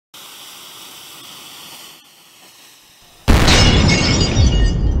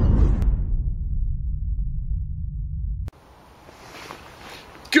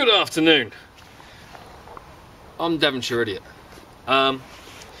Good afternoon. I'm Devonshire Idiot.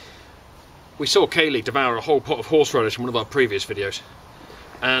 We saw Kaylee devour a whole pot of horseradish in one of our previous videos,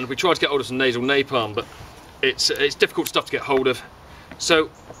 and we tried to get hold of some nasal napalm, but it's difficult stuff to get hold of.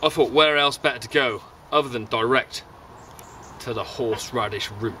 So I thought, where else better to go other than direct to the horseradish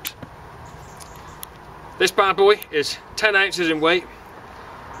root. This bad boy is 10 ounces in weight.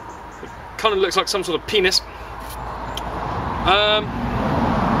 It kind of looks like some sort of penis.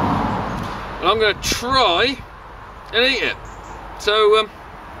 And I'm going to try and eat it. So,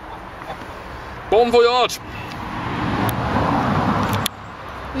 bon voyage.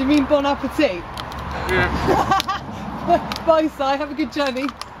 You mean bon appetit? Yeah. Bye, Si. Have a good journey. It's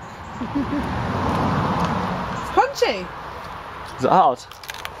crunchy. Is it hard?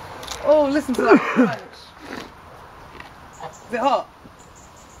 Oh, listen to that crunch. Is it hot?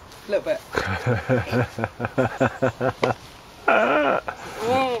 A little bit.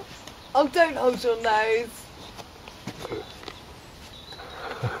 Oh, don't hold your nose.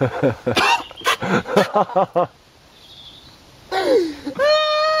 Do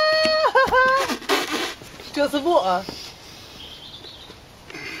you want some water?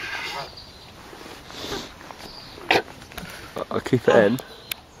 I'll keep it in.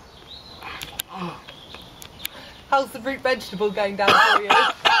 How's the root vegetable going down for you?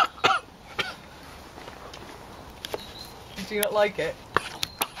 Do you not like it?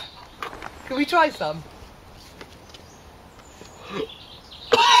 Can we try some?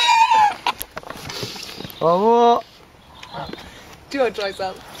 Oh, what? Do you want to try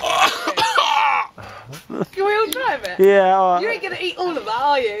some? Can we all try a bit? Yeah, alright. You ain't going to eat all of that,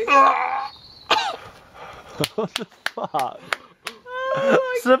 are you? What the fuck?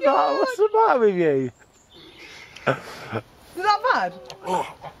 Oh What's the matter with you? Is it that bad?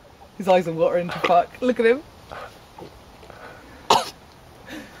 His eyes are watering to fuck. Look at him.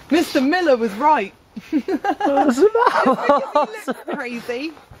 Mr. Miller was right. What's the matter? He looks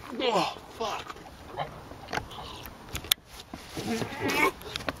crazy. Oh, fuck.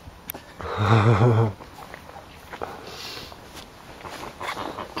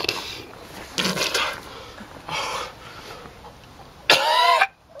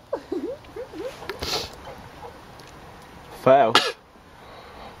 Fail.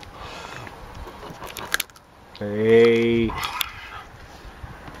 Hey.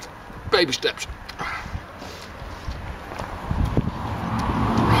 Baby steps.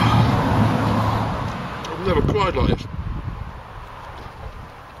 I've never cried like this.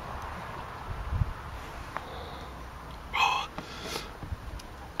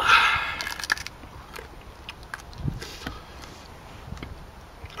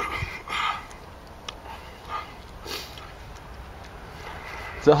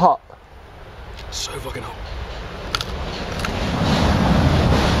 Is it hot? So fucking hot.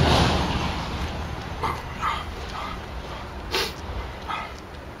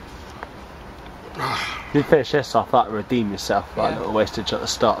 You finish this off, that redeem yourself, like Yeah. a little wastage at the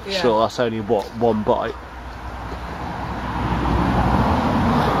start. Yeah. Sure, that's only what, one bite.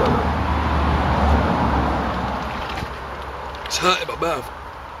 It's hurting my mouth.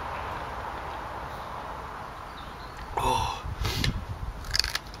 Oh.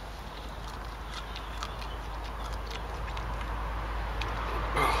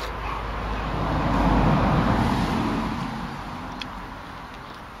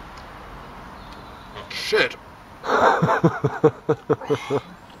 Shit.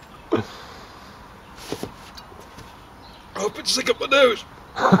 I've been sick up my nose.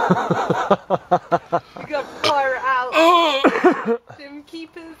 You gotta fire it out. Oh. Jim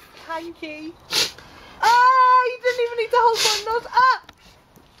Keeper's hanky. Ah, you didn't even need to hold my nose up.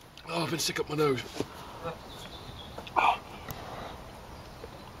 Oh, I've been sick up my nose.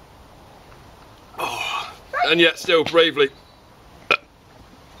 Oh. And yet still bravely.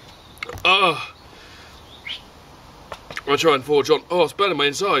 Oh. I try and forge on. Oh, it's burning my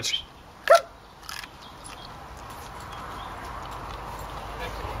insides.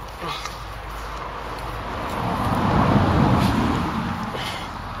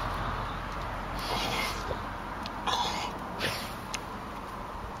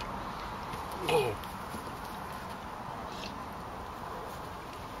 Oh.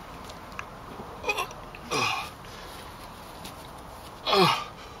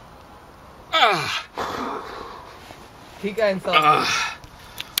 Keep going, son.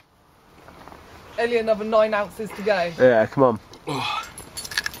 Only another 9 ounces to go. Yeah, come on. Oh.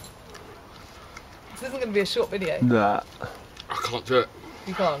 This isn't going to be a short video. Nah. I can't do it.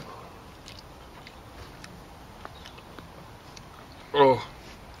 You can't. Oh.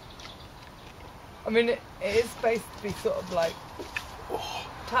 I mean, it is supposed to be sort of like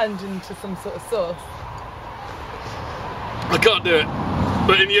turned into some sort of sauce. I can't do it,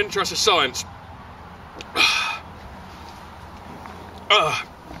 but in the interest of science,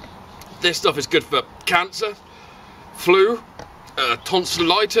 this stuff is good for cancer, flu,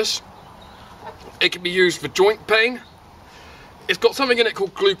 tonsillitis. It can be used for joint pain. It's got something in it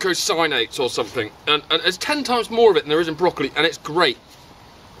called glucosinates or something, and there's 10 times more of it than there is in broccoli, and it's great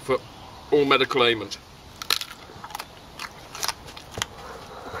for all medical ailments.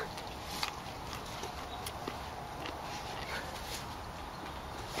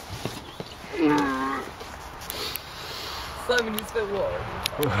 Simon, you spill water.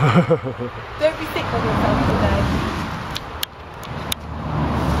 Don't be sick on yourself today.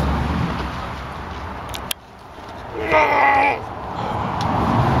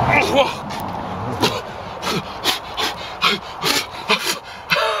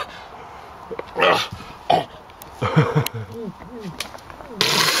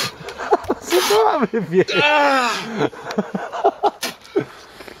 What's the matter with you?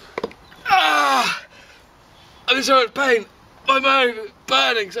 I'm so much pain. My mouth is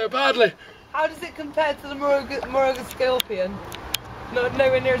burning so badly. How does it compare to the Moruga scorpion?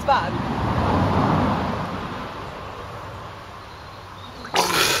 Nowhere near as bad.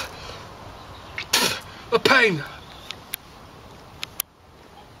 The pain.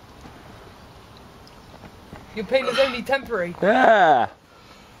 Your pain is only temporary. Yeah.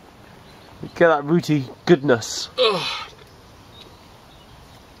 You get that rooty goodness. Oh.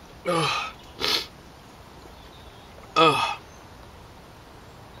 Oh. Oh.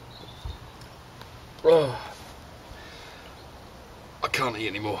 Oh. I can't eat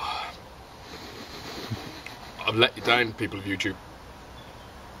anymore. I've let you down, people of YouTube.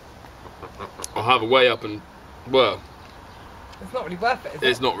 I'll have a weigh up and, well, it's not really worth it, is it?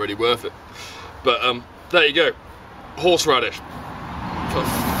 It's not really worth it. But there you go. Horseradish. For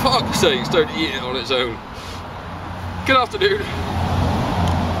fuck's sakes, don't eat it on its own. Good afternoon.